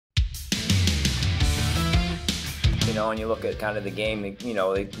you know, and you look at kind of the game, you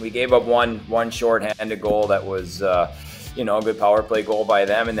know, we gave up one shorthanded goal that was, you know, a good power play goal by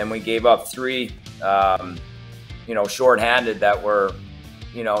them. And then we gave up three, you know, shorthanded that were,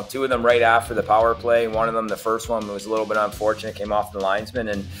 you know, two of them right after the power play. One of them, the first one, was a little bit unfortunate, came off the linesman.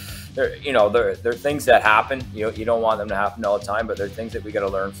 And you know, they're things that happen. You don't want them to happen all the time, but they're things that we got to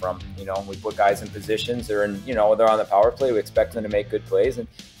learn from. You know, we put guys in positions. They're in, you know, they're on the power play. We expect them to make good plays, and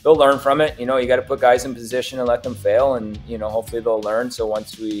they'll learn from it. You know, you got to put guys in position and let them fail, and you know, hopefully they'll learn. So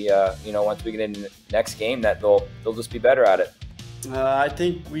once we, you know, once we get into the next game, that they'll just be better at it. I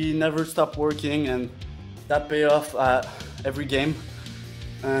think we never stop working, and that pay off every game.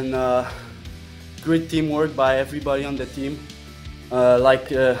 And great teamwork by everybody on the team.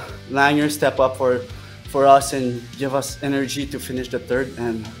 Langer step up for us and give us energy to finish the third,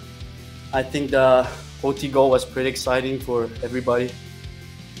 and I think the OT goal was pretty exciting for everybody.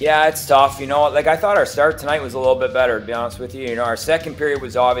 Yeah, it's tough. You know, like I thought our start tonight was a little bit better, to be honest with you. You know, our second period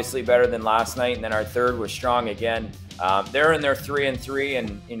was obviously better than last night, and then our third was strong again. They're in their 3-3,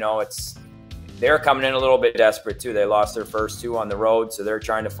 and you know, they're coming in a little bit desperate too. They lost their first two on the road, so they're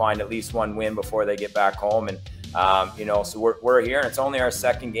trying to find at least one win before they get back home. And you know, so we're here, and it's only our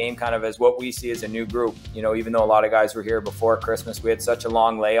second game, kind of as what we see as a new group. You know, even though a lot of guys were here before Christmas, we had such a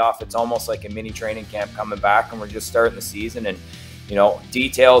long layoff. It's almost like a mini training camp coming back, and we're just starting the season. And you know,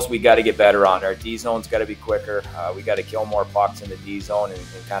 details we got to get better on. Our D zone's got to be quicker. We got to kill more pucks in the D zone and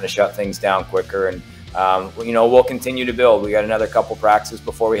kind of shut things down quicker. And you know, we'll continue to build. We got another couple practices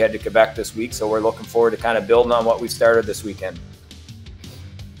before we head to Quebec this week, so we're looking forward to kind of building on what we started this weekend.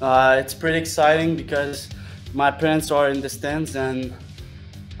 It's pretty exciting because my parents are in the stands, and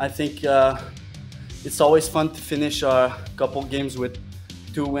I think it's always fun to finish a couple games with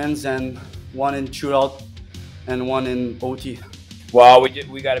 2 wins, and one in shootout and one in OT. Well,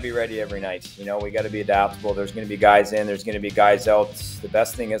 we got to be ready every night. You know, we got to be adaptable. There's going to be guys in, there's going to be guys out. The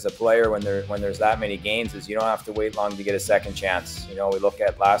best thing as a player when there's that many games is you don't have to wait long to get a second chance. You know, we look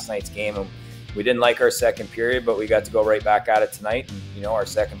at last night's game, and we didn't like our second period, but we got to go right back at it tonight. And, you know, our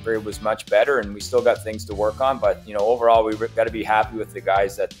second period was much better, and we still got things to work on. But, you know, overall, we've got to be happy with the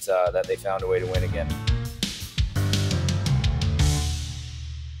guys that they found a way to win again.